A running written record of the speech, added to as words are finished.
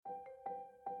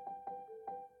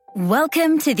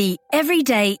Welcome to the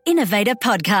Everyday Innovator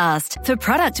podcast for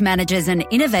product managers and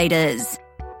innovators.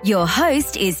 Your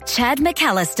host is Chad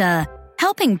McAllister,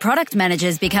 helping product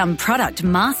managers become product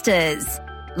masters.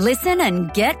 Listen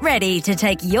and get ready to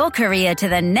take your career to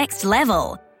the next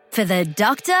level, for the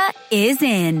doctor is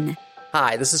in.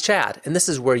 Hi, this is Chad, and this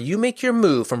is where you make your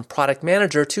move from product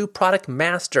manager to product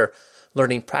master,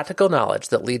 learning practical knowledge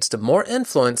that leads to more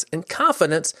influence and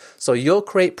confidence so you'll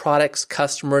create products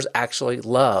customers actually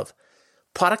love.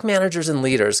 Product managers and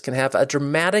leaders can have a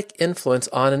dramatic influence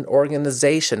on an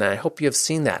organization, and I hope you have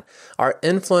seen that. Our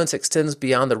influence extends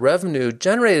beyond the revenue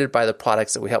generated by the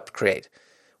products that we help create.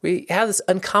 We have this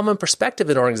uncommon perspective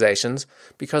in organizations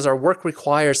because our work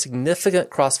requires significant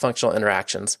cross-functional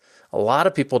interactions. A lot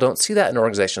of people don't see that in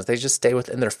organizations. They just stay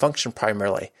within their function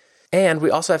primarily. And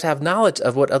we also have to have knowledge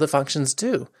of what other functions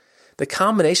do. The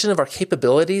combination of our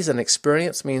capabilities and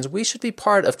experience means we should be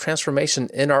part of transformation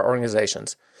in our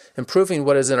organizations, improving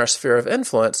what is in our sphere of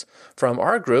influence from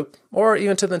our group or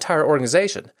even to the entire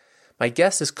organization. My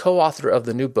guest is co-author of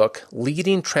the new book,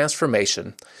 Leading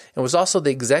Transformation, and was also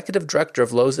the executive director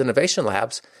of Lowe's Innovation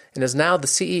Labs and is now the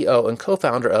CEO and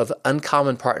co-founder of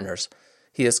Uncommon Partners.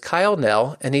 He is Kyle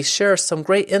Nel, and he shares some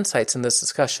great insights in this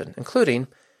discussion, including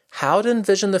how to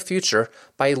envision the future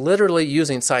by literally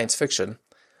using science fiction,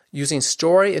 using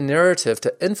story and narrative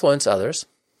to influence others,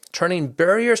 turning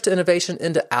barriers to innovation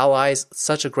into allies,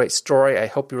 such a great story, I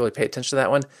hope you really pay attention to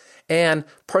that one, and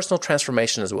personal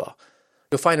transformation as well.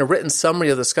 You'll find a written summary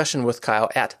of the discussion with Kyle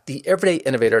at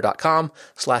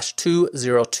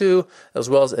theeverydayinnovator.com/202, as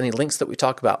well as any links that we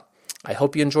talk about. I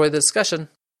hope you enjoy the discussion.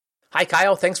 Hi,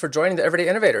 Kyle. Thanks for joining the Everyday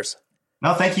Innovators.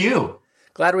 No, thank you.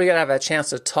 Glad we got to have a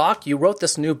chance to talk. You wrote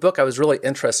this new book I was really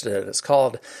interested in. It's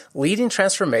called Leading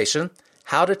Transformation,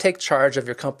 How to Take Charge of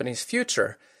Your Company's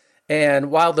Future. And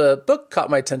while the book caught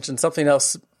my attention, something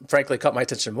else, frankly, caught my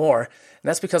attention more. And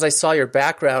that's because I saw your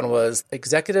background was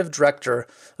executive director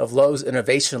of Lowe's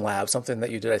Innovation Lab, something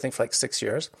that you did, I think, for like 6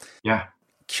 years. Yeah.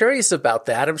 Curious about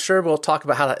that. I'm sure we'll talk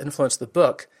about how that influenced the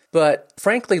book. But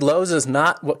frankly, Lowe's is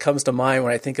not what comes to mind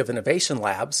when I think of innovation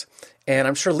labs. And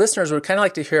I'm sure listeners would kind of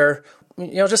like to hear,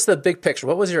 just the big picture.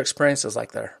 What was your experiences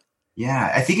like there?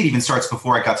 Yeah, I think it even starts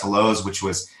before I got to Lowe's, which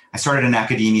was I started in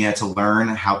academia to learn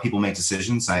how people make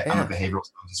decisions. I'm a behavioral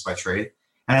scientist by trade.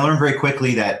 And I learned very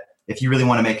quickly that if you really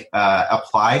want to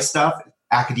apply stuff,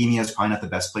 academia is probably not the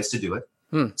best place to do it.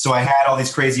 So I had all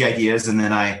these crazy ideas, and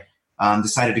then I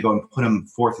decided to go and put them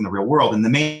forth in the real world. And the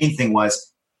main thing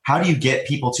was, how do you get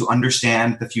people to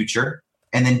understand the future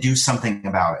and then do something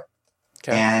about it?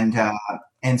 Okay.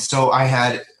 And so I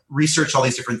had researched all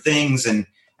these different things, and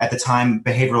at the time,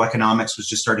 behavioral economics was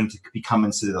just starting to become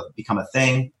a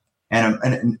thing,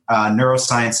 and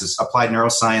neuroscience, applied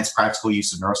neuroscience, practical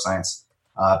use of neuroscience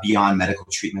beyond medical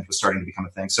treatment was starting to become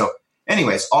a thing. So,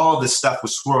 anyways, all of this stuff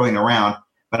was swirling around,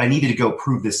 but I needed to go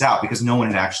prove this out because no one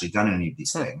had actually done any of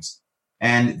these things.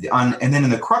 And then in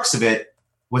the crux of it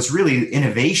was really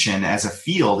innovation as a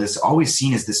field is always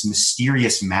seen as this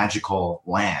mysterious, magical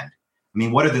land. I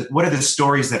mean, what are the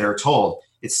stories that are told?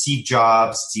 It's Steve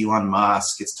Jobs, it's Elon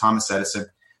Musk, it's Thomas Edison.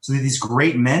 So these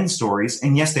great men stories,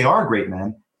 and yes, they are great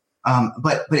men,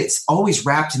 but it's always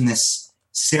wrapped in this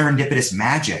serendipitous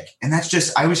magic. And that's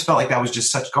just, I always felt like that was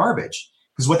just such garbage.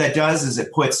 Because what that does is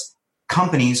it puts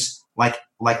companies like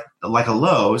a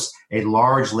Lowe's, a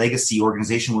large legacy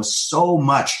organization with so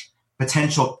much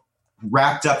potential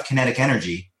wrapped up kinetic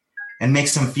energy, and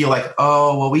makes them feel like,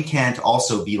 oh, well, we can't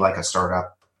also be like a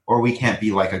startup, or we can't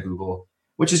be like a Google,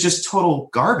 which is just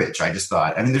total garbage, I just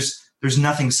thought. I mean, there's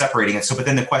nothing separating it. So, but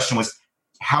then the question was,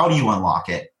 how do you unlock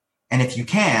it? And if you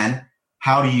can,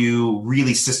 how do you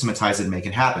really systematize it and make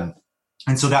it happen?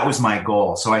 And so that was my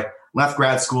goal. So I left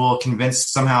grad school,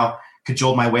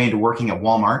 cajoled my way into working at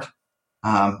Walmart.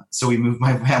 So we moved,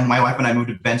 my wife and I moved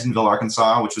to Bentonville,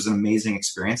 Arkansas, which was an amazing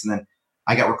experience. And then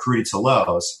I got recruited to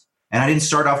Lowe's. And I didn't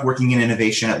start off working in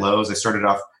innovation at Lowe's. I started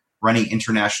off running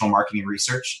international marketing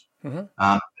research.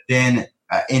 Then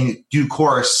in due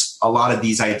course, a lot of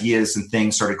these ideas and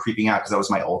things started creeping out because that was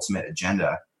my ultimate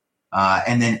agenda.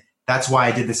 And then that's why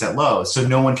I did this at Lowe's. So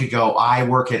no one could go, I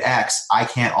work at X, I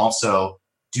can't also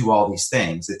do all these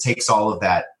things. It takes all of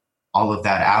that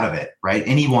out of it, right?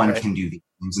 Anyone can do these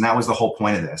things. And that was the whole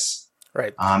point of this.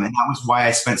 Right. And that was why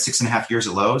I spent 6.5 years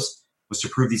at Lowe's, was to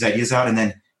prove these ideas out. And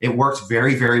then it worked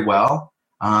very, very well.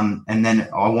 And then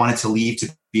I wanted to leave to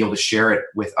be able to share it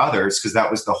with others, because that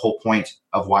was the whole point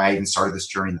of why I even started this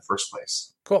journey in the first place.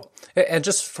 Cool. And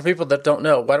just for people that don't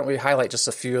know, why don't we highlight just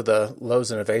a few of the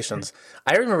Lowe's innovations?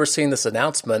 I remember seeing this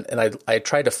announcement, and I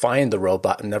tried to find the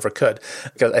robot and never could,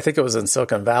 because I think it was in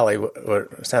Silicon Valley, or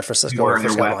San Francisco. Where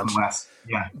first got launched.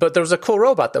 Yeah. But there was a cool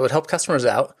robot that would help customers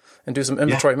out and do some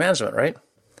inventory management, right?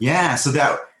 Yeah. So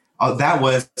that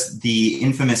was the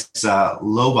infamous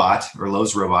Lowebot, or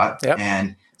Lowe's robot. Yep.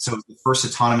 And so it was the first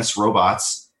autonomous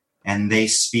robots, and they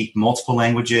speak multiple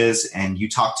languages, and you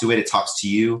talk to it, it talks to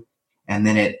you. And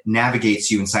then it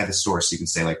navigates you inside the store. So you can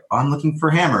say, like, I'm looking for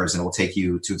hammers, and it will take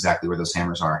you to exactly where those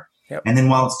hammers are. Yep. And then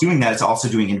while it's doing that, it's also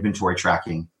doing inventory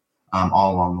tracking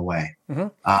all along the way.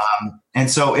 Mm-hmm. And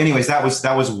so anyways, that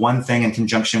was one thing, in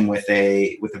conjunction with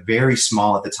a very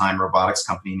small at the time robotics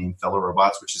company named Fellow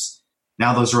Robots, which is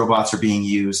now those robots are being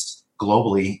used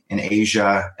globally in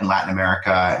Asia and Latin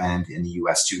America and in the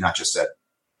US too, not just at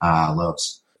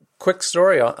Lowe's. Quick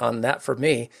story on that for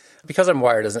me. Because I'm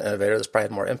wired as an innovator, this probably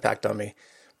had more impact on me.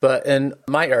 But in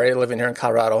my area, living here in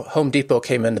Colorado, Home Depot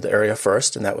came into the area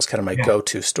first, and that was kind of my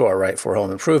go-to store, right, for home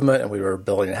improvement. And we were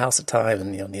building a house at the time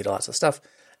and, needed lots of stuff.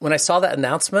 When I saw that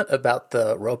announcement about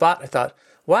the robot, I thought,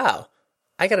 wow,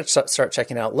 I got to start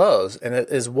checking out Lowe's. And it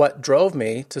is what drove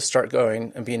me to start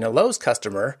going and being a Lowe's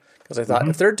customer, because I thought,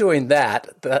 if they're doing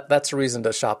that's a reason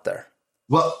to shop there.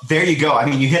 Well, there you go. I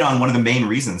mean, you hit on one of the main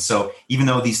reasons. So even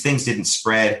though these things didn't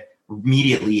spread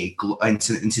immediately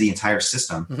into the entire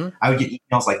system, I would get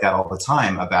emails like that all the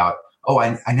time about,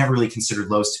 I never really considered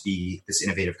Lowe's to be this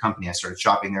innovative company. I started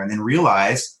shopping there and then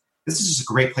realized this is just a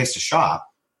great place to shop.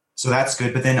 So that's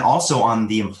good. But then also on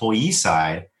the employee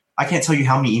side, I can't tell you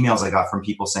how many emails I got from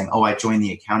people saying, I joined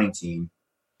the accounting team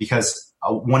because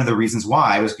one of the reasons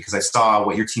why was because I saw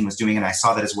what your team was doing, and I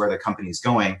saw that is where the company is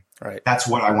going. Right. That's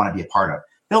what I want to be a part of.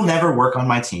 They'll never work on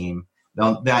my team.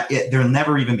 They'll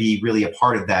never even be really a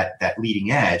part of that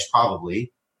leading edge,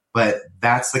 probably. But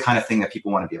that's the kind of thing that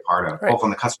people want to be a part of, both on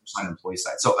the customer side and employee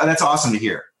side. So that's awesome to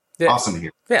hear. Yeah. Awesome to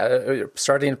hear. Yeah, you're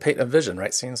starting to paint a vision,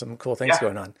 right? Seeing some cool things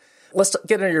going on. Let's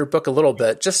get into your book a little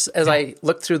bit. Just as I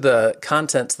looked through the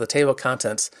contents, the table of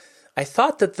contents, I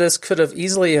thought that this could have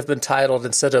easily have been titled,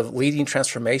 instead of Leading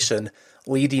Transformation,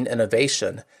 Leading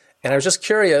Innovation. And I was just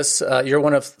curious, you're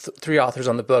one of three authors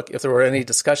on the book, if there were any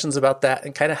discussions about that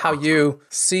and kind of how you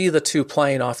see the two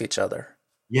playing off each other.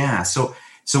 Yeah. So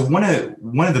one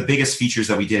of the biggest features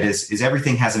that we did is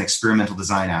everything has an experimental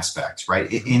design aspect,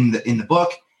 right? In the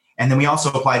book. And then we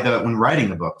also applied that when writing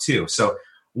the book too. So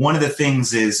one of the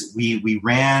things is we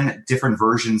ran different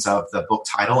versions of the book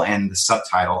title and the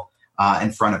subtitle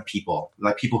in front of people,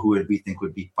 like people who we think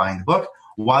would be buying the book,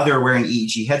 while they were wearing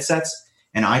EEG headsets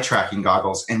and eye tracking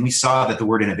goggles. And we saw that the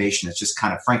word innovation is just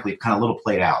kind of a little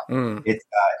played out.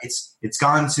 It's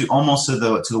gone to almost to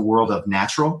the world of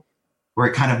natural, where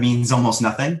it kind of means almost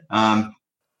nothing.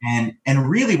 And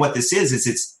really what this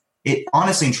is it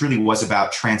honestly and truly was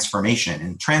about transformation.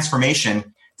 And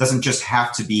transformation doesn't just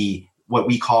have to be what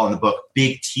we call in the book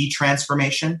big T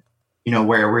transformation,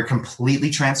 where we're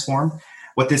completely transformed.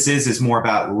 What this is more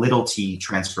about little t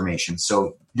transformation.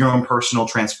 So your own personal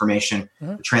transformation,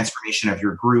 the transformation of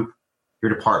your group,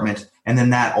 your department, and then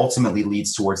that ultimately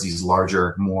leads towards these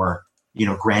larger, more,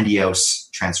 grandiose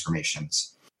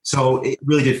transformations. So it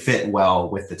really did fit well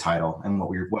with the title and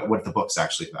what the book's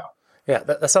actually about. Yeah,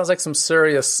 that sounds like some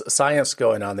serious science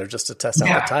going on there just to test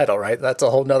out the title, right? That's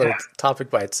a whole nother topic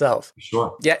by itself.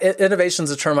 Sure. Yeah, innovation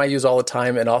is a term I use all the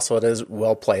time, and also it is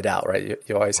well played out, right?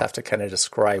 You always have to kind of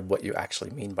describe what you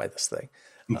actually mean by this thing.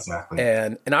 Exactly.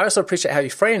 And I also appreciate how you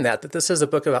frame that this is a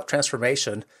book about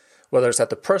transformation, whether it's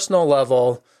at the personal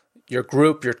level, your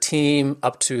group, your team,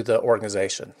 up to the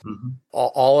organization.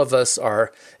 All of us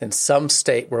are in some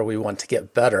state where we want to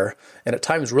get better, and at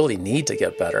times really need to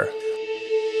get better.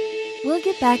 We'll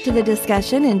get back to the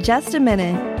discussion in just a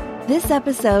minute. This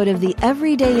episode of the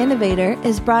Everyday Innovator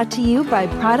is brought to you by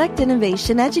Product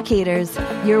Innovation Educators,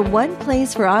 your one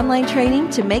place for online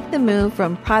training to make the move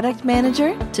from product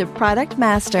manager to product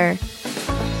master.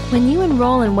 When you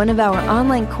enroll in one of our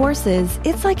online courses,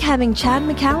 it's like having Chad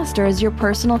McAllister as your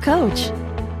personal coach.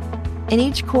 In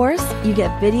each course, you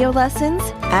get video lessons,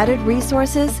 added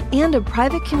resources, and a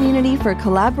private community for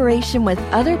collaboration with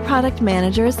other product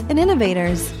managers and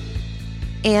innovators.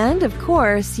 And, of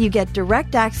course, you get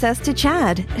direct access to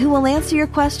Chad, who will answer your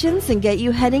questions and get you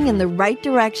heading in the right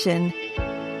direction.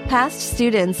 Past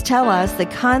students tell us the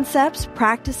concepts,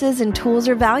 practices, and tools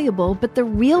are valuable, but the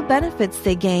real benefits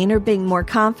they gain are being more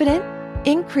confident,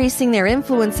 increasing their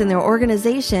influence in their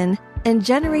organization, and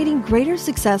generating greater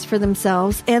success for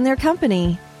themselves and their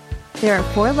company. There are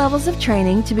 4 levels of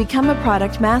training to become a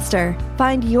product master.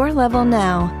 Find your level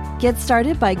now. Get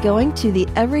started by going to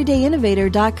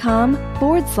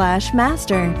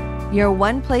theeverydayinnovator.com/master. Your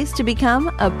one place to become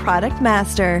a product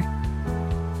master.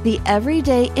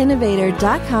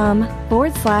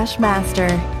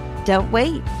 theeverydayinnovator.com/master. Don't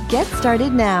wait. Get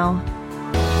started now.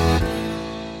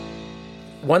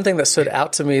 One thing that stood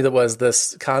out to me that was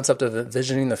this concept of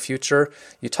envisioning the future.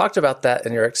 You talked about that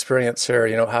in your experience here,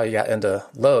 how you got into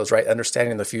Lowe's, right?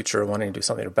 Understanding the future and wanting to do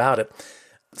something about it.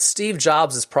 Steve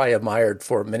Jobs is probably admired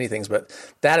for many things, but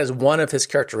that is one of his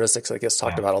characteristics that gets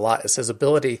talked about a lot, is his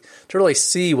ability to really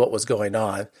see what was going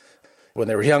on. When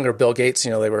they were younger, Bill Gates,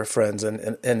 they were friends.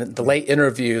 And the late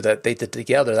interview that they did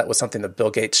together, that was something that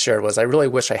Bill Gates shared, was, I really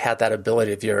wish I had that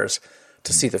ability of yours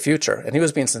to see the future. And he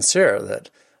was being sincere, that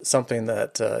something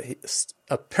that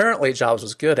apparently Jobs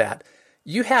was good at.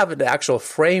 You have an actual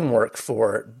framework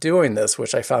for doing this,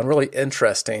 which I found really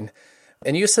interesting.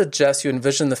 And you suggest you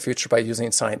envision the future by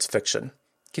using science fiction.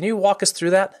 Can you walk us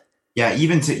through that? Yeah,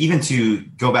 even to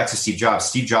go back to Steve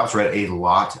Jobs read a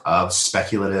lot of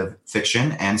speculative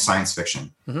fiction and science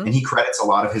fiction, and he credits a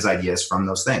lot of his ideas from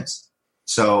those things.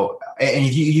 So, and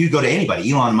if you go to anybody,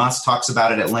 Elon Musk talks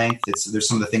about it at length. There's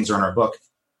some of the things are in our book.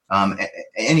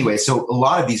 Anyway, so a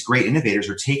lot of these great innovators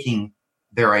are taking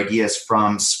their ideas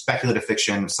from speculative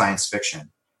fiction, science fiction.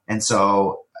 And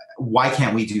so why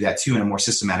can't we do that too in a more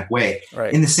systematic way?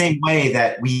 Right. In the same way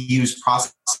that we use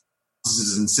processes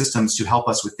and systems to help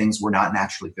us with things we're not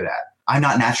naturally good at. I'm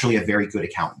not naturally a very good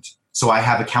accountant, so I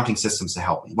have accounting systems to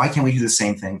help me. Why can't we do the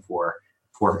same thing for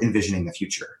envisioning the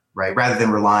future, right? Rather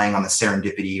than relying on the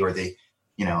serendipity or the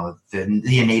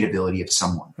innate ability of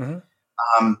someone.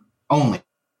 Only.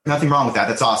 Nothing wrong with that.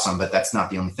 That's awesome, but that's not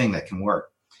the only thing that can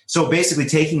work. So basically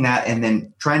taking that and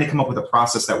then trying to come up with a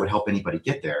process that would help anybody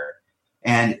get there.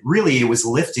 And really it was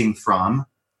lifting from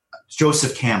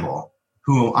Joseph Campbell,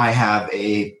 who I have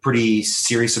a pretty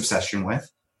serious obsession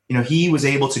with. He was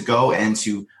able to go and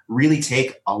to really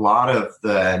take a lot of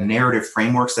the narrative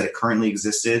frameworks that currently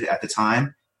existed at the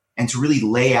time and to really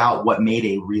lay out what made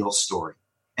a real story.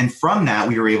 And from that,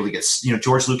 we were able to get,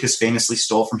 George Lucas famously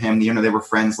stole from him. They were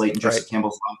friends late in Joseph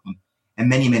Campbell's life and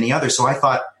many, many others. So I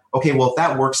thought, okay, well, if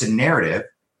that works in narrative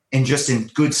and just in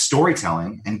good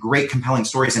storytelling and great compelling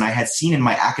stories, and I had seen in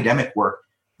my academic work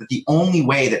that the only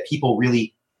way that people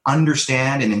really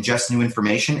understand and ingest new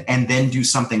information and then do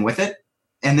something with it,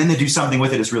 and then to do something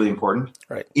with it is really important,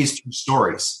 right, is through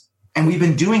stories. And we've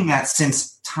been doing that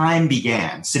since time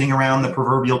began, sitting around the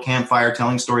proverbial campfire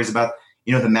telling stories about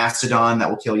the mastodon that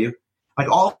will kill you, like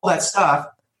all that stuff.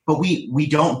 But we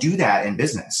don't do that in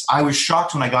business. I was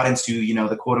shocked when I got into,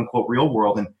 the quote unquote real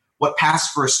world, and what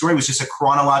passed for a story was just a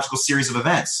chronological series of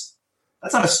events.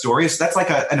 That's not a story. That's like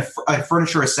a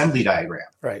furniture assembly diagram.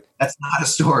 Right. That's not a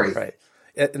story. Right.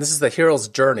 And this is the hero's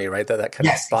journey, right? That kind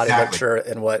of body picture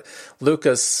and what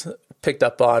Lucas picked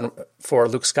up on for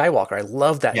Luke Skywalker. I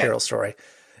love that hero story.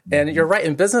 And you're right.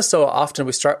 In business, so often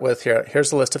we start with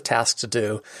here's a list of tasks to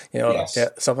do,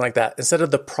 something like that. Instead of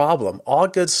the problem, all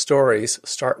good stories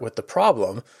start with the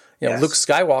problem. Luke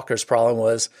Skywalker's problem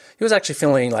was he was actually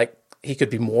feeling like he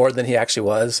could be more than he actually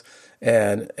was.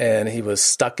 And he was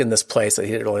stuck in this place that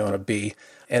he didn't really want to be.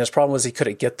 And his problem was he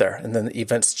couldn't get there. And then the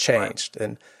events changed. Right.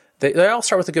 And they all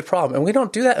start with a good problem. And we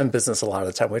don't do that in business a lot of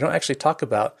the time. We don't actually talk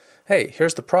about, hey,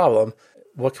 here's the problem.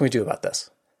 What can we do about this?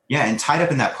 Yeah, and tied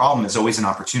up in that problem is always an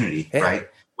opportunity, right?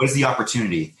 What is the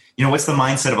opportunity? What's the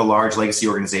mindset of a large legacy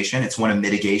organization? It's one of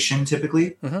mitigation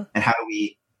typically. And how do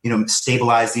we,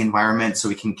 stabilize the environment so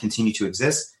we can continue to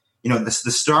exist? The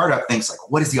startup thinks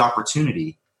like, what is the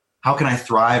opportunity? How can I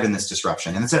thrive in this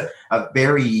disruption? And it's a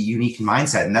very unique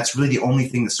mindset. And that's really the only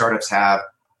thing the startups have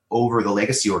over the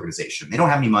legacy organization. They don't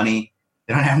have any money.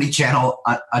 They don't have any channel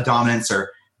dominance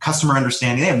or customer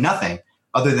understanding. They have nothing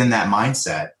other than that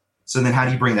mindset. So then how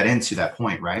do you bring that into that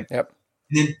point, right? Yep.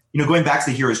 And then, going back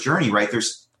to the hero's journey, right?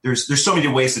 There's so many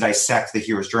ways to dissect the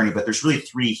hero's journey, but there's really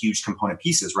 3 huge component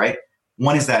pieces, right?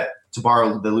 One is that, to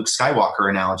borrow the Luke Skywalker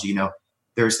analogy,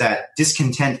 there's that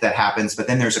discontent that happens, but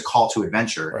then there's a call to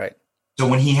adventure. Right. So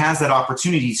when he has that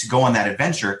opportunity to go on that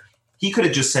adventure, he could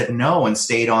have just said no and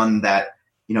stayed on that,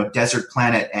 desert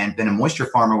planet and been a moisture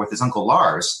farmer with his uncle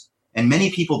Lars. And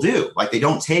many people do. Like, they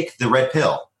don't take the red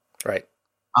pill. Right.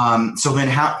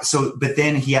 But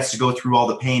then he has to go through all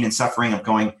the pain and suffering of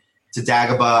going to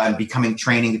Dagobah and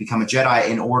training to become a Jedi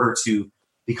in order to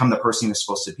become the person he was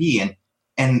supposed to be.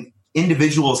 And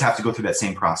individuals have to go through that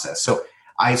same process. So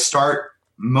I start,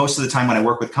 most of the time when I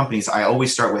work with companies, I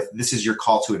always start with, this is your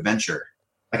call to adventure.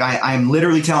 Like, I'm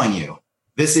literally telling you,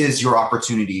 this is your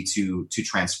opportunity to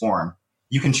transform.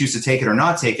 You can choose to take it or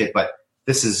not take it, but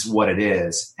this is what it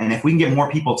is. And if we can get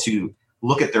more people to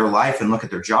look at their life and look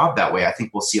at their job that way, I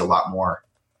think we'll see a lot more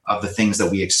of the things that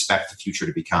we expect the future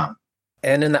to become.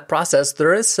 And in that process,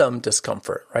 there is some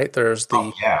discomfort, right? There's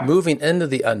the moving into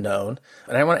the unknown.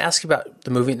 And I want to ask you about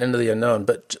the moving into the unknown,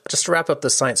 but just to wrap up the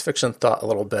science fiction thought a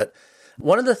little bit,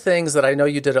 one of the things that I know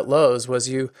you did at Lowe's was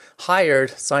you hired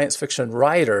science fiction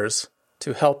writers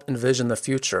to help envision the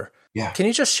future. Yeah. Can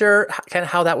you just share kind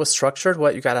of how that was structured,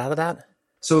 what you got out of that?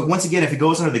 So once again, if it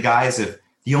goes under the guise of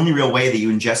the only real way that you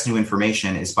ingest new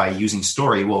information is by using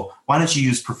story, well, why don't you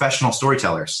use professional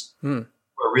storytellers who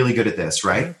are really good at this,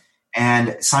 right? Mm-hmm.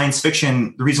 And science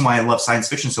fiction, the reason why I love science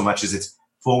fiction so much is it's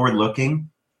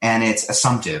forward-looking and it's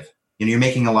assumptive. You're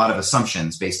making a lot of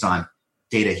assumptions based on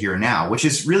data here and now, which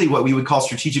is really what we would call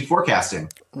strategic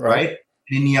forecasting, right?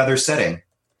 In any other setting.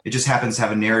 It just happens to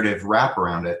have a narrative wrap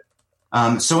around it.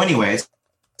 So anyways,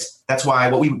 that's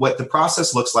why what the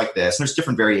process looks like this. And there's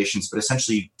different variations, but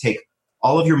essentially you take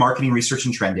all of your marketing research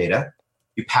and trend data,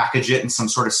 you package it in some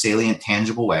sort of salient,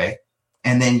 tangible way,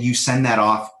 and then you send that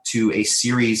off to a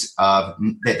series of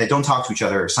that don't talk to each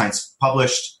other,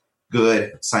 published,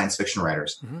 good science fiction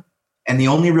writers. Mm-hmm. And the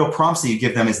only real prompts that you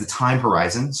give them is the time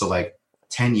horizon, so like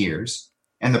 10 years,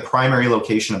 and the primary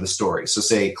location of the story. So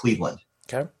say Cleveland.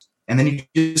 Okay. And then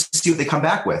you just see what they come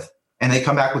back with. And they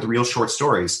come back with real short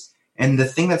stories. And the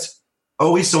thing that's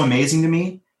always so amazing to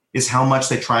me is how much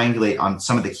they triangulate on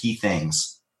some of the key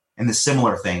things and the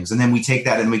similar things. And then we take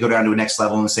that and we go down to a next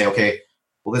level and say, okay,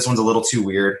 well, this one's a little too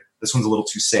weird. This one's a little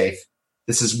too safe.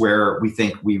 This is where we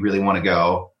think we really want to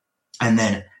go. And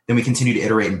then we continue to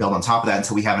iterate and build on top of that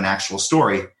until we have an actual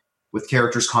story with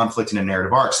characters, conflict, and a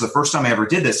narrative arc. So the first time I ever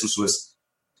did this was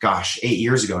 8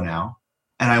 years ago now.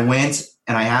 And I went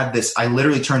and I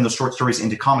literally turned those short stories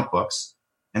into comic books.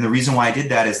 And the reason why I did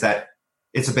that is that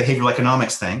it's a behavioral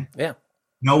economics thing. Yeah.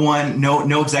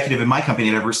 No executive in my company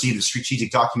had ever received a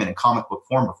strategic document in comic book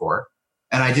form before.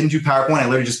 And I didn't do PowerPoint. I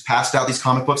literally just passed out these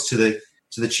comic books to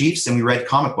the chiefs, and we read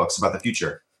comic books about the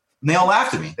future. And they all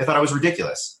laughed at me. They thought I was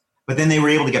ridiculous. But then they were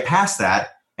able to get past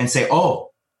that and say, oh,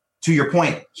 to your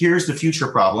point, here's the future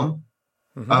problem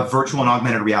of virtual and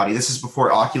augmented reality. This is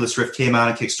before Oculus Rift came out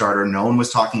on Kickstarter. No one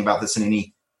was talking about this in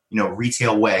any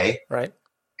retail way. Right.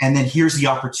 And then here's the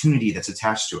opportunity that's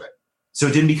attached to it. So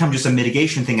it didn't become just a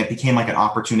mitigation thing. It became like an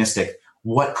opportunistic,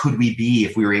 what could we be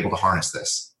if we were able to harness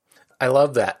this? I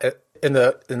love that. In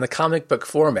the comic book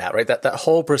format, right? That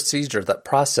whole procedure, that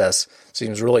process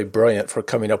seems really brilliant for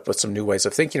coming up with some new ways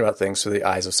of thinking about things through the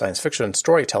eyes of science fiction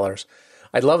storytellers.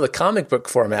 I love the comic book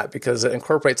format because it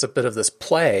incorporates a bit of this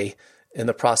play in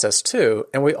the process too.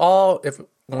 And we all,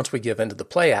 once we give into the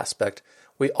play aspect,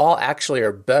 we all actually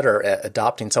are better at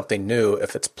adopting something new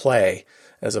if it's play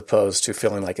as opposed to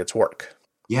feeling like it's work.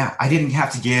 Yeah, I didn't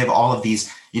have to give all of these,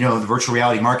 the virtual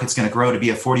reality market's going to grow to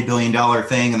be a $40 billion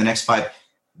thing in the next 5.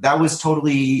 That was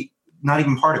totally not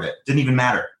even part of it. Didn't even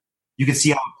matter. You could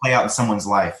see how it play out in someone's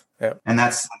life. Yep. And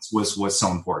that's was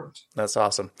so important. That's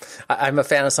awesome. I'm a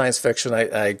fan of science fiction.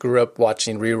 I grew up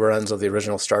watching reruns of the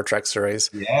original Star Trek series.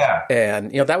 Yeah.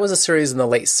 And, that was a series in the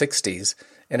late 60s.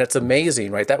 And it's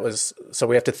amazing, right? So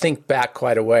we have to think back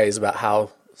quite a ways about how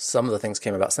some of the things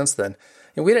came about since then.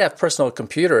 And we didn't have personal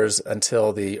computers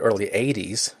until the early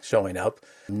 80s showing up.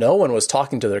 No one was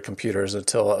talking to their computers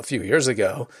until a few years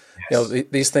ago. Yes.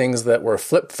 These things that were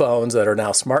flip phones that are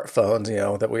now smartphones,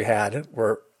 that we had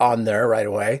were on there right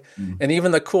away. Mm. And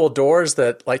even the cool doors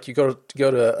that, like, you go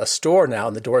to a store now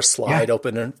and the doors slide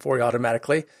open for you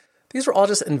automatically. These were all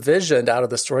just envisioned out of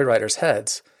the story writers'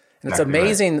 heads. And it's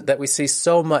amazing that we see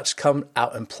so much come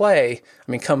out and play,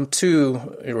 come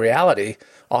to reality,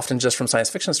 often just from science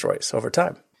fiction stories over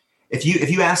time. If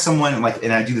you ask someone,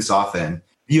 and I do this often,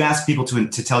 if you ask people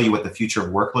to tell you what the future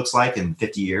of work looks like in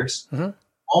 50 years,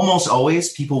 almost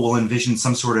always people will envision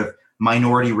some sort of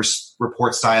minority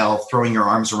report style, throwing your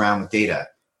arms around with data.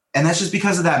 And that's just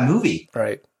because of that movie.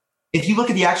 Right. If you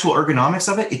look at the actual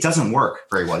ergonomics of it, it doesn't work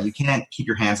very well. You can't keep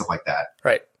your hands up like that.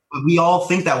 Right. But we all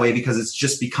think that way because it's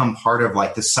just become part of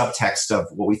the subtext of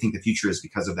what we think the future is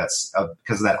because of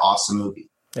that awesome movie.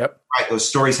 Yep. Right. Those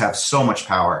stories have so much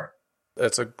power.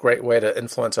 That's a great way to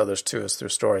influence others too, is through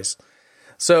stories.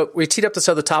 So we teed up this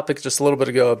other topic just a little bit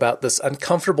ago about this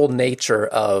uncomfortable nature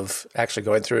of actually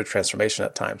going through a transformation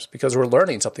at times because we're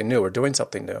learning something new, we're doing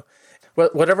something new.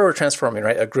 Whatever we're transforming,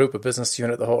 right? A group, a business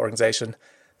unit, the whole organization,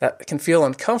 that can feel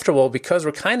uncomfortable because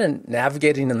we're kind of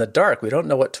navigating in the dark. We don't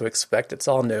know what to expect. It's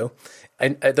all new.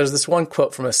 There's this one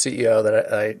quote from a CEO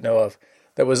that I know of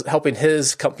that was helping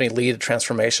his company lead a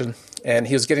transformation, and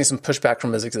he was getting some pushback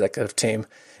from his executive team.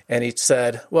 And he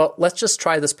said, well, let's just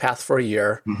try this path for a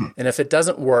year. Mm-hmm. And if it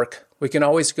doesn't work, we can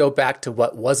always go back to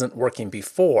what wasn't working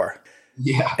before.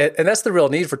 Yeah. And that's the real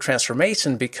need for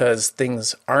transformation, because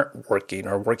things aren't working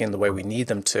or working the way we need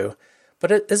them to.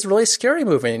 But it is really scary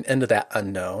moving into that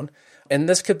unknown. And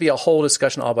this could be a whole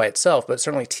discussion all by itself, but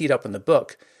certainly teed up in the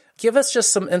book. Give us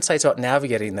just some insights about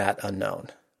navigating that unknown.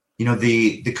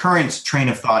 The current train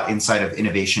of thought inside of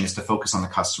innovation is to focus on the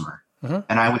customer. Mm-hmm.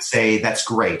 And I would say that's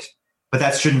great, but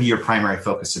that shouldn't be your primary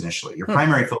focus initially. Your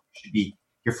primary focus should be,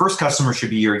 your first customer should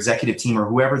be your executive team or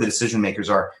whoever the decision makers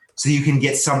are, so you can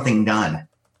get something done.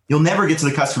 You'll never get to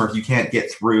the customer if you can't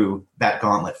get through that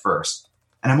gauntlet first.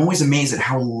 And I'm always amazed at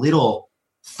how little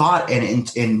thought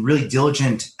and really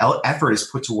diligent effort is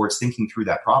put towards thinking through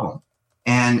that problem.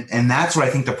 And that's what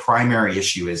I think the primary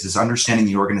issue is understanding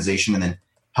the organization and then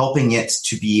helping it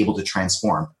to be able to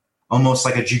transform, almost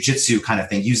like a jujitsu kind of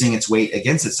thing, using its weight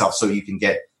against itself so you can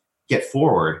get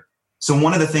forward. So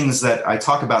one of the things that I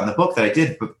talk about in the book that I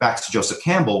did back to Joseph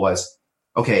Campbell was,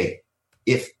 okay,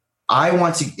 if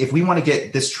we want to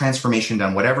get this transformation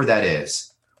done, whatever that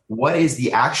is, what is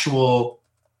the actual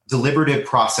deliberative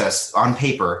process on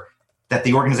paper that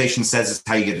the organization says is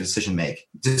how you get a decision made?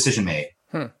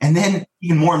 And then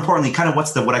even more importantly, kind of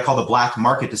what's what I call the black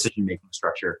market decision-making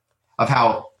structure of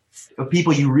how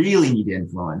people you really need to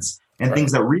influence and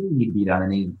things that really need to be done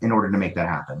in order to make that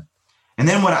happen. And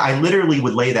then when I literally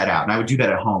would lay that out, and I would do that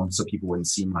at home so people wouldn't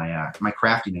see my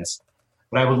craftiness,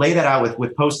 but I would lay that out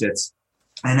with Post-its,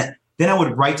 and then I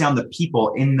would write down the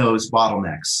people in those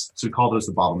bottlenecks. So we call those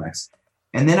the bottlenecks.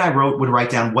 And then I would write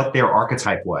down what their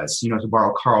archetype was, to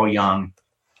borrow Carl Jung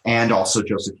and also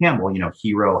Joseph Campbell,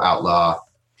 hero, outlaw,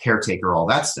 caretaker, all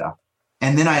that stuff.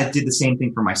 And then I did the same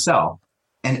thing for myself.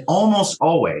 And almost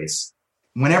always,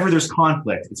 whenever there's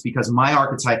conflict, it's because my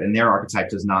archetype and their archetype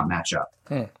does not match up.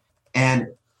 And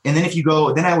then if you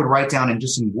go, then I would write down in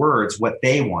words what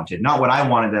they wanted, not what I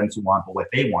wanted them to want, but what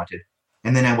they wanted.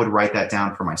 And then I would write that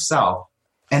down for myself.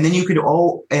 And then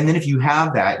if you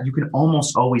have that, you can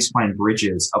almost always find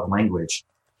bridges of language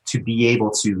to be able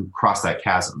to cross that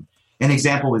chasm. An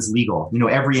example is legal.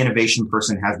 Every innovation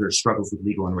person has their struggles with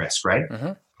legal and risk, right?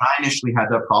 Mm-hmm. I initially had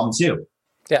that problem too.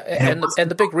 Yeah, and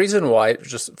the big reason why,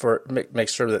 just for make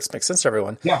sure this makes sense to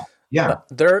everyone. Yeah.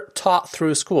 They're taught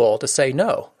through school to say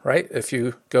no, right? If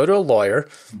you go to a lawyer,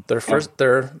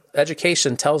 their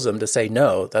education tells them to say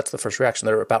no. That's the first reaction.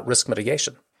 They're about risk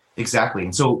mitigation. Exactly.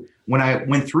 And so when I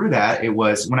went through that, it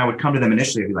was when I would come to them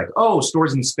initially, I'd be like, oh,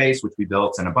 Stores in Space, which we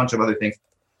built, and a bunch of other things.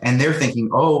 And they're thinking,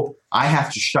 oh, I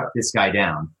have to shut this guy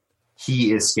down.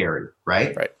 He is scary,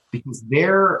 right? Right. Because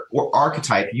their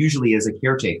archetype usually is a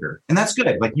caretaker. And that's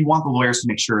good. Like, you want the lawyers to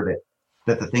make sure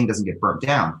that the thing doesn't get burnt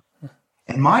down.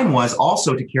 And mine was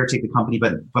also to caretake the company,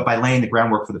 but by laying the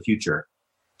groundwork for the future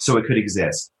so it could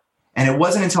exist. And it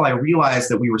wasn't until I realized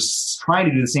that we were trying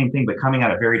to do the same thing, but coming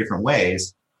at it very different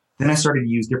ways. Then I started to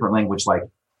use different language, like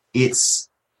it's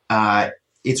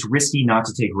risky not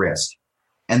to take risk.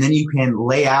 And then you can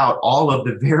lay out all of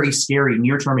the very scary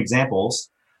near-term examples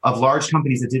of large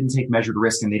companies that didn't take measured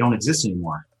risk and they don't exist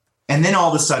anymore. And then all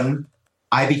of a sudden,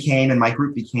 I became, and my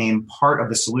group became, part of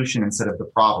the solution instead of the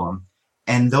problem.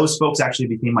 And those folks actually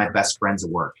became my best friends at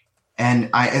work. And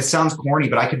it sounds corny,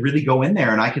 but I could really go in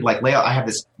there and I could lay out, I have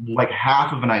this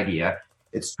half of an idea.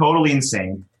 It's totally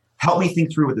insane. Help me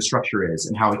think through what the structure is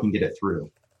and how we can get it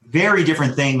through. Very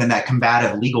different thing than that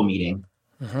combative legal meeting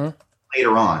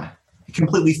later on. It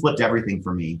completely flipped everything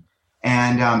for me.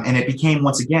 And it became,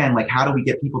 once again, how do we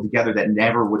get people together that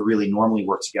never would really normally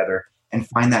work together and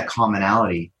find that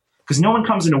commonality? Because no one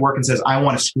comes into work and says, I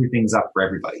want to screw things up for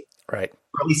everybody. Right.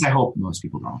 Or at least I hope most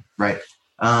people don't. Right.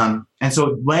 And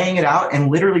so laying it out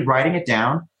and literally writing it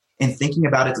down and thinking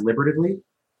about it deliberatively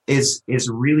is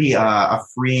really a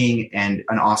freeing and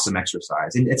an awesome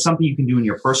exercise. And it's something you can do in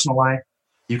your personal life.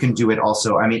 You can do it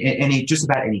also, just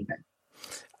about anything.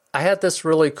 I had this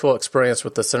really cool experience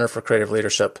with the Center for Creative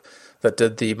Leadership that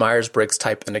did the Myers-Briggs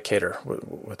type indicator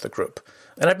with the group.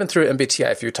 And I've been through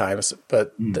MBTI a few times,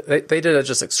 but they did it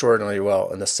just extraordinarily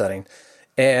well in this setting.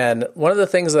 And one of the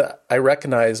things that I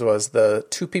recognized was the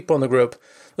two people in the group.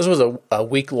 This was a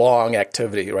week-long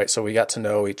activity, right? So we got to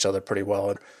know each other pretty well.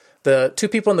 And the two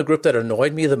people in the group that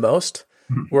annoyed me the most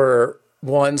were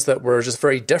ones that were just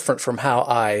very different from how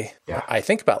I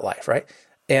think about life, right?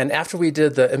 And after we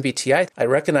did the MBTI, I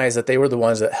recognized that they were the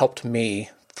ones that helped me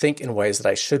think in ways that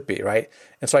I should be, right?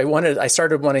 And so I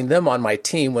started wanting them on my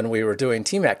team when we were doing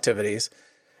team activities.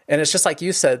 And it's just like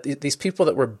you said, these people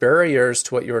that were barriers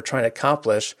to what you were trying to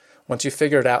accomplish, once you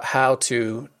figured out how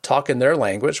to talk in their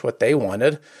language, what they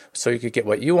wanted, so you could get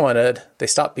what you wanted, they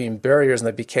stopped being barriers and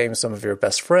they became some of your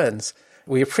best friends.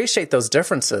 We appreciate those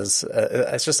differences.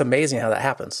 It's just amazing how that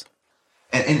happens.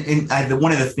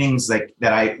 One of the things that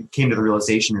I came to the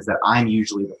realization is that I'm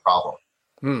usually the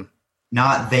problem,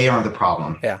 not they are the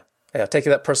problem. Yeah. Taking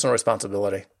that personal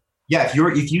responsibility. Yeah.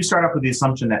 If you start off with the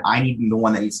assumption that I need the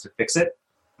one that needs to fix it,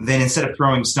 then instead of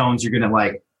throwing stones, you're going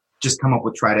to just come up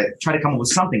with try to come up with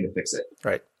something to fix it.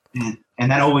 Right.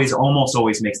 And that almost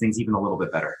always makes things even a little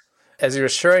bit better. As you were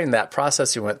sharing that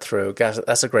process you went through, gosh,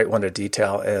 that's a great one to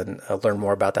detail and learn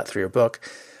more about that through your book.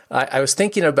 I was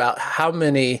thinking about how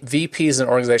many VPs and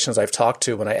organizations I've talked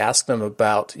to when I ask them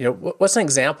about, what's an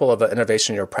example of an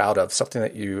innovation you're proud of, something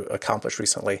that you accomplished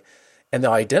recently, and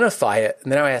they'll identify it.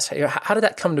 And then I ask, how did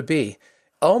that come to be?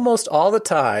 Almost all the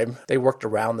time, they worked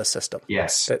around the system.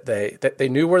 Yes. That they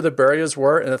knew where the barriers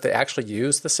were, and if they actually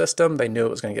used the system, they knew it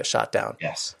was going to get shot down.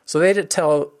 Yes. So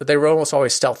they were almost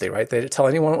always stealthy, right? They didn't tell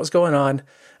anyone what was going on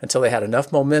until they had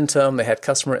enough momentum, they had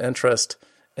customer interest,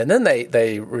 and then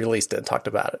they released it and talked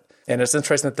about it. And it's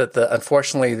interesting that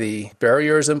unfortunately, the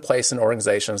barriers in place in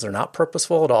organizations are not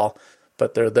purposeful at all,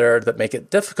 but they're there that make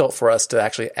it difficult for us to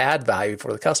actually add value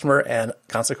for the customer and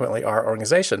consequently our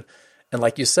organization. And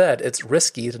like you said, it's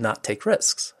risky to not take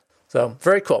risks. So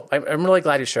very cool. I'm really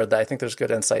glad you shared that. I think there's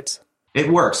good insights. It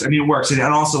works. It works. And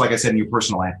also, like I said, in your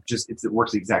personal life, it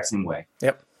works the exact same way.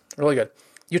 Yep. Really good.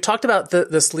 You talked about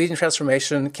this leading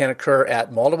transformation can occur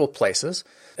at multiple places.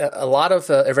 A lot of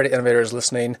everyday innovators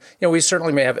listening, we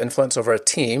certainly may have influence over a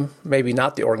team, maybe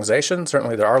not the organization.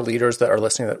 Certainly there are leaders that are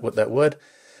listening that would.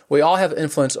 We all have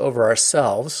influence over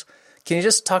ourselves. Can you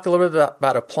just talk a little bit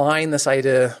about applying this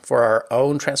idea for our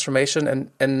own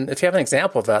transformation? And if you have an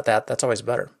example of that's always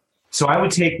better. So I would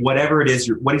take whatever it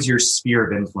is. What is your sphere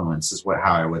of influence? Is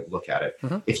how I would look at it.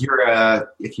 Mm-hmm.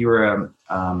 If you're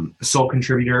a sole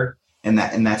contributor and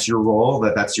that's your role,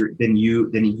 then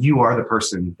you are the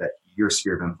person that your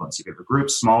sphere of influence. If you have a group,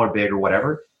 small or big or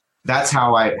whatever, that's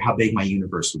how big my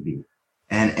universe would be.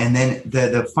 And then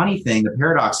the funny thing, the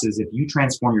paradox is if you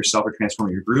transform yourself or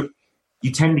transform your group,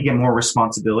 you tend to get more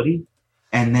responsibility,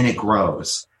 and then it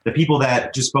grows. The people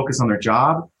that just focus on their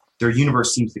job, their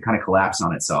universe seems to kind of collapse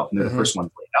on itself. And they're the first ones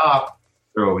laid off.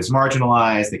 They're always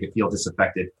marginalized. They could feel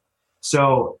disaffected.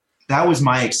 So that was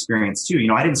my experience too.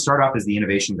 I didn't start off as the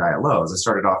innovation guy at Lowe's. I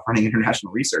started off running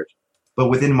international research. But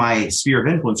within my sphere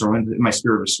of influence or within my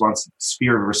sphere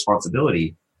of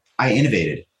responsibility, I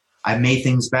innovated. I made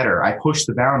things better. I pushed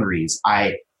the boundaries.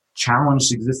 I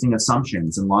challenged existing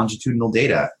assumptions and longitudinal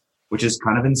data, which is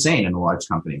kind of insane in a large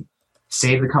company.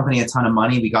 Saved the company a ton of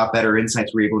money. We got better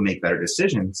insights. We were able to make better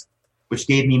decisions, which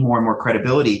gave me more and more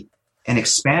credibility and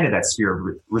expanded that sphere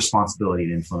of responsibility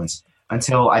and influence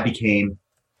until I became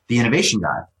the innovation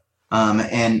guy.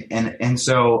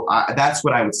 So that's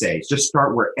what I would say. Just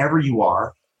start wherever you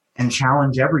are and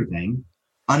challenge everything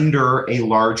under a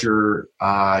larger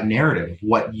narrative of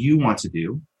what you want to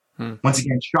do. Once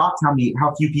again, shocked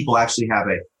how few people actually have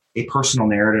a personal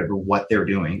narrative of what they're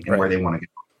doing and where they want to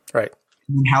go. Right.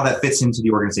 And how that fits into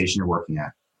the organization you're working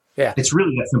at. Yeah. It's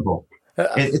really that simple.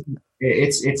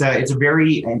 It's a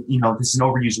very, this is an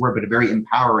overused word, but a very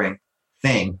empowering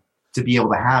thing to be able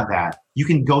to have that. You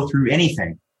can go through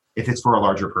anything if it's for a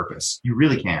larger purpose. You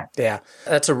really can. Yeah,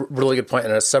 that's a really good point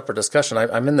in a separate discussion.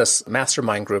 I'm in this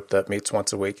mastermind group that meets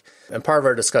once a week, and part of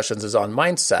our discussions is on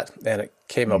mindset. And it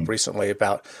came up recently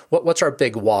about what's our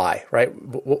big why, right?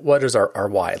 What is our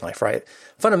why in life, right?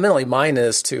 Fundamentally, mine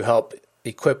is to help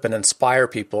equip and inspire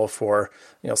people for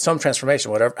some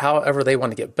transformation, however they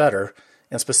want to get better.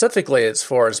 And specifically, it's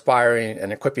for inspiring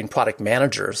and equipping product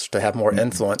managers to have more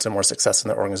influence and more success in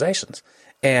their organizations.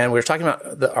 And we were talking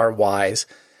about our whys.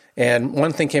 And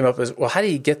one thing came up is, well, how do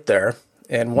you get there?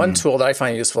 And one tool that I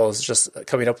find useful is just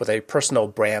coming up with a personal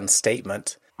brand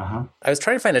statement. Uh-huh. I was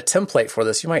trying to find a template for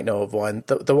this. You might know of one.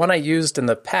 The one I used in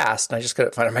the past, and I just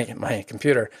couldn't find it on my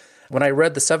computer. When I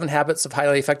read The 7 Habits of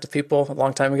Highly Effective People a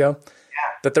long time ago,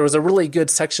 that there was a really good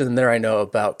section in there I know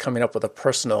about coming up with a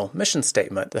personal mission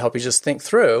statement to help you just think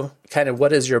through kind of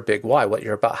what is your big why, what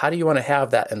you're about. How do you want to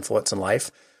have that influence in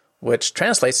life? Which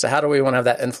translates to how do we want to have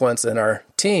that influence in our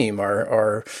team,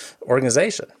 our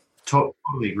organization?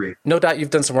 Totally agree. No doubt you've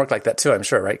done some work like that too, I'm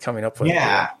sure, right? Coming up with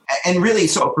and really,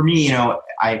 so for me,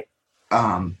 I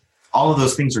all of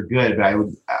those things are good, but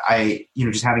I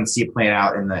just having to see it play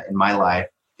out in my life,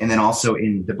 and then also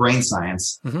in the brain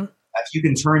science, if you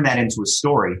can turn that into a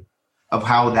story of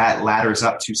how that ladders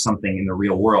up to something in the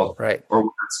real world, right, or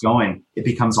where it's going, it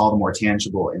becomes all the more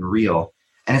tangible and real.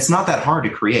 And it's not that hard to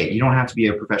create. You don't have to be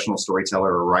a professional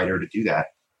storyteller or writer to do that.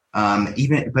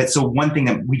 So one thing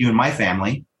that we do in my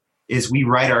family is we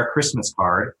write our Christmas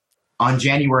card on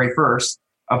January 1st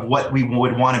of what we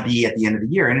would want to be at the end of the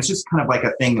year. And it's just kind of like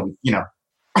a thing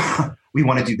that we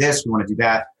want to do this, we want to do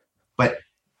that. But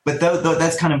but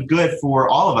that's kind of good for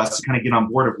all of us to kind of get on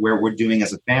board of where we're doing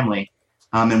as a family,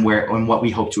 and what we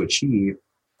hope to achieve.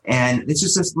 And it's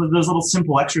just those little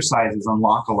simple exercises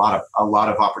unlock a lot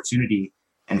of opportunity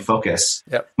and focus.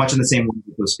 Yep. Much in the same way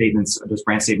that those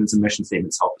brand statements and mission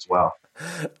statements help as well.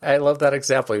 I love that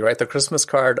example. You write the Christmas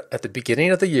card at the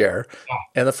beginning of the year,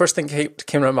 and the first thing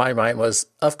came to my mind was,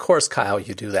 of course, Kyle,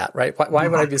 you do that, right? Why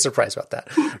would I be surprised about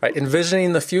that? Right?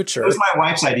 Envisioning the future. It was my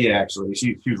wife's idea, actually.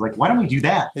 She was like, why don't we do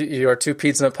that? You are two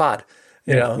peas in a pod.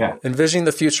 Envisioning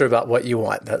the future about what you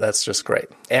want. That's just great.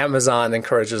 Amazon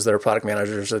encourages their product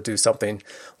managers to do something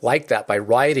like that by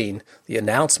writing the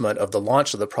announcement of the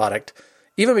launch of the product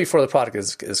even before the product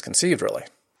is conceived, really.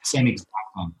 Same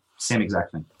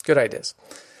exact thing. Good ideas.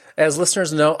 As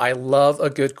listeners know, I love a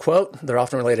good quote. They're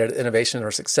often related to innovation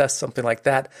or success, something like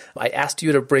that. I asked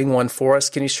you to bring one for us.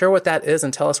 Can you share what that is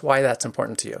and tell us why that's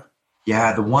important to you?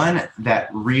 Yeah, the one that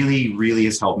really, really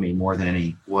has helped me more than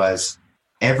any was,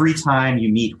 every time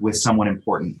you meet with someone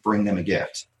important, bring them a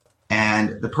gift.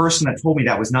 And the person that told me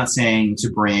that was not saying to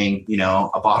bring,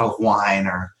 a bottle of wine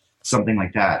or something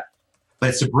like that, but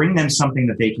it's to bring them something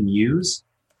that they can use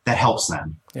that helps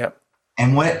them. Yep.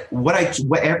 And what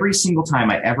every single time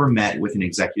I ever met with an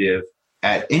executive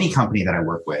at any company that I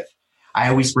work with, I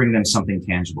always bring them something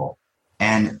tangible.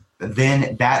 And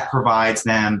then that provides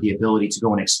them the ability to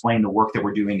go and explain the work that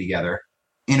we're doing together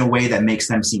in a way that makes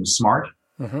them seem smart.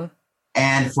 Mm-hmm.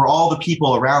 And for all the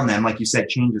people around them, like you said,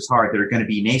 change is hard, that are going to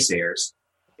be naysayers.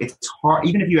 It's hard,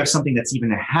 even if you have something that's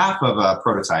even a half of a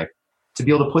prototype, to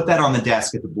be able to put that on the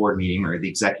desk at the board meeting or the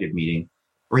executive meeting,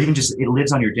 or even just it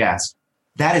lives on your desk.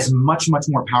 That is much, much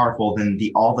more powerful than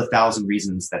all the 1,000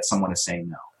 reasons that someone is saying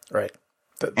no. Right.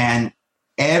 And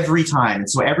every time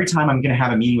I'm going to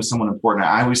have a meeting with someone important,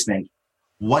 I always think,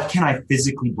 what can I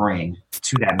physically bring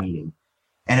to that meeting?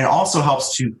 And it also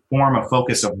helps to form a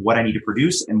focus of what I need to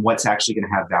produce and what's actually going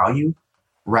to have value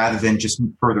rather than just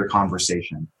further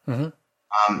conversation.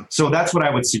 Mm-hmm. So that's what I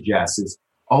would suggest, is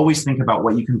always think about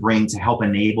what you can bring to help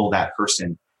enable that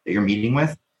person that you're meeting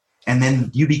with. And then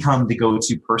you become the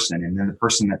go-to person, and then the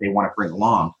person that they want to bring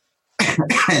along.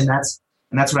 and that's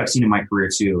what I've seen in my career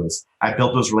too, is I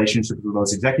built those relationships with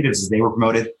those executives. As they were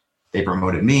promoted, they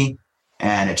promoted me,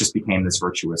 and it just became this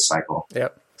virtuous cycle.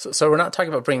 Yep. So we're not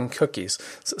talking about bringing cookies,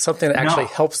 something that actually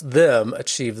helps them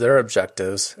achieve their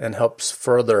objectives and helps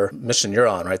further mission you're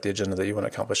on, right? The agenda that you want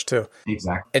to accomplish too.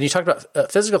 Exactly. And you talked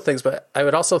about physical things, but I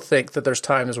would also think that there's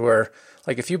times where,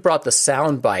 like, if you brought the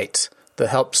sound bite that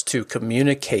helps to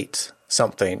communicate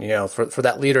something, for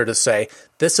that leader to say,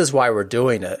 this is why we're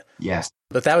doing it. Yes.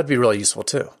 But that would be really useful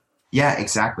too. Yeah,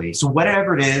 exactly. So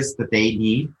whatever it is that they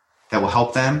need that will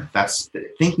help them, that's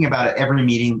thinking about it every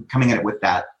meeting, coming at it with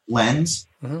that lens,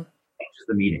 mm-hmm. changes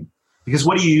the meeting. Because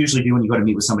what do you usually do when you go to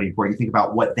meet with somebody important? You think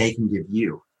about what they can give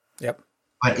you. Yep.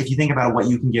 But if you think about what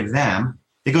you can give them,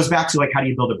 it goes back to like, how do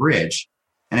you build a bridge?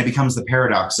 And it becomes the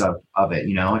paradox of it.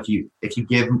 If you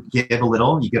give a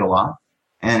little, you get a lot.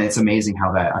 And it's amazing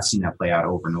how I've seen that play out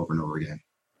over and over and over again.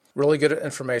 Really good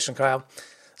information, Kyle.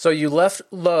 So you left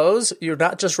Lowe's. You're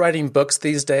not just writing books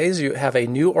these days. You have a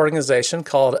new organization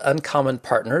called Uncommon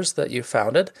Partners that you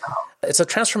founded. It's a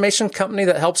transformation company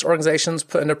that helps organizations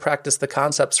put into practice the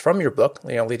concepts from your book,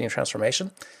 Leading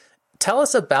Transformation. Tell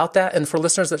us about that. And for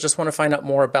listeners that just want to find out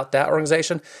more about that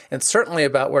organization, and certainly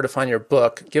about where to find your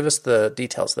book, give us the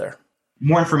details there.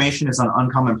 More information is on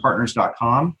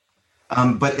uncommonpartners.com.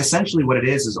 But essentially what it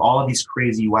is all of these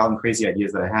wild and crazy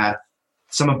ideas that I had,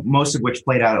 most of which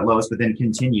played out at Lowe's, but then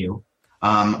continue.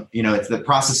 The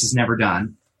process is never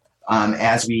done. And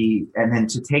then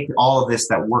to take all of this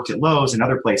that worked at Lowe's and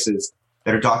other places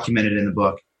that are documented in the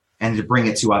book and to bring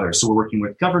it to others. So we're working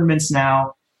with governments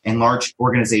now and large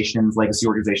organizations, legacy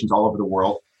organizations all over the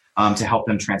world, to help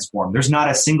them transform. There's not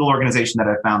a single organization that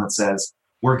I've found that says,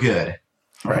 we're good.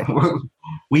 Right.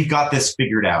 We've got this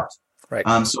figured out. Right.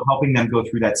 So helping them go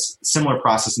through that similar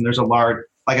process. And there's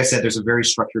like I said, there's a very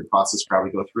structured process for how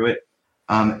we go through it.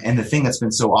 And the thing that's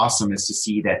been so awesome is to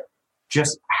see that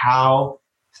just how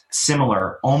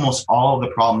similar almost all of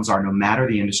the problems are, no matter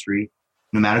the industry,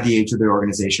 no matter the age of the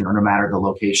organization, or no matter the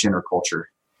location or culture.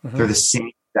 Mm-hmm. They're the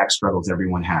same exact struggles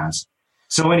everyone has.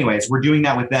 So anyways, we're doing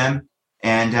that with them.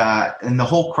 And the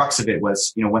whole crux of it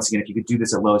was, once again, if you could do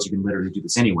this at Lowe's, you can literally do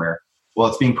this anywhere. Well,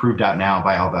 it's being proved out now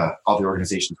by all the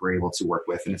organizations we're able to work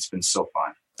with, and it's been so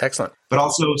fun. Excellent. But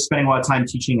also spending a lot of time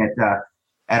teaching at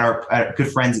our good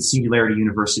friends at Singularity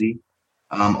University,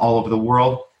 all over the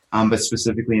world, but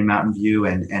specifically in Mountain View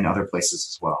and other places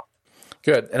as well.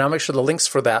 Good. And I'll make sure the links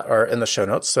for that are in the show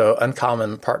notes. So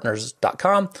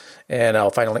uncommonpartners.com, and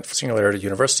I'll find a link for Singularity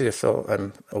University if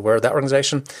I'm aware of that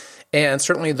organization. And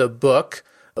certainly the book,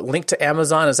 Link to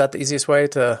Amazon, is that the easiest way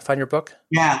to find your book?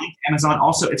 Yeah, link to Amazon.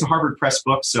 Also, it's a Harvard Press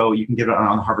book, so you can get it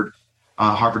on the Harvard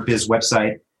Biz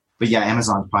website. But yeah,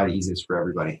 Amazon's probably the easiest for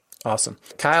everybody. Awesome.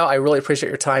 Kyle, I really appreciate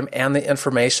your time and the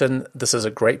information. This is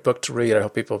a great book to read. I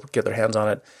hope people get their hands on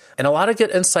it. And a lot of good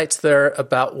insights there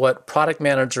about what product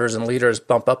managers and leaders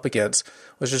bump up against,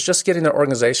 which is just getting their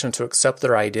organization to accept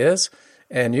their ideas.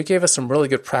 And you gave us some really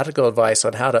good practical advice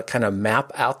on how to kind of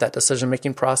map out that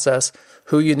decision-making process,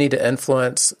 who you need to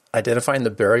influence, identifying the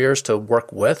barriers to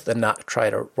work with and not try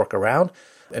to work around,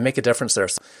 and make a difference there.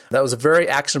 So that was very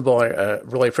actionable. I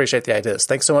really appreciate the ideas.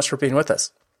 Thanks so much for being with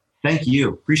us. Thank you.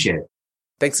 Appreciate it.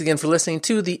 Thanks again for listening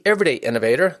to The Everyday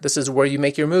Innovator. This is where you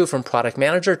make your move from product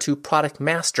manager to product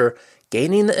master,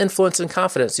 gaining the influence and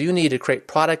confidence you need to create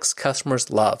products customers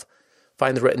love.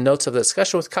 Find the written notes of the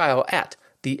discussion with Kyle at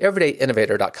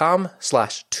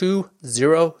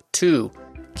theeverydayinnovator.com/202.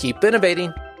 Keep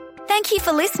innovating. Thank you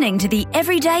for listening to The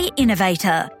Everyday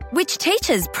Innovator, which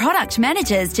teaches product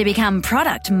managers to become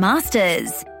product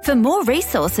masters. For more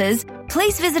resources,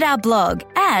 please visit our blog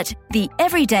at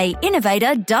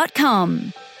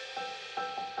theeverydayinnovator.com.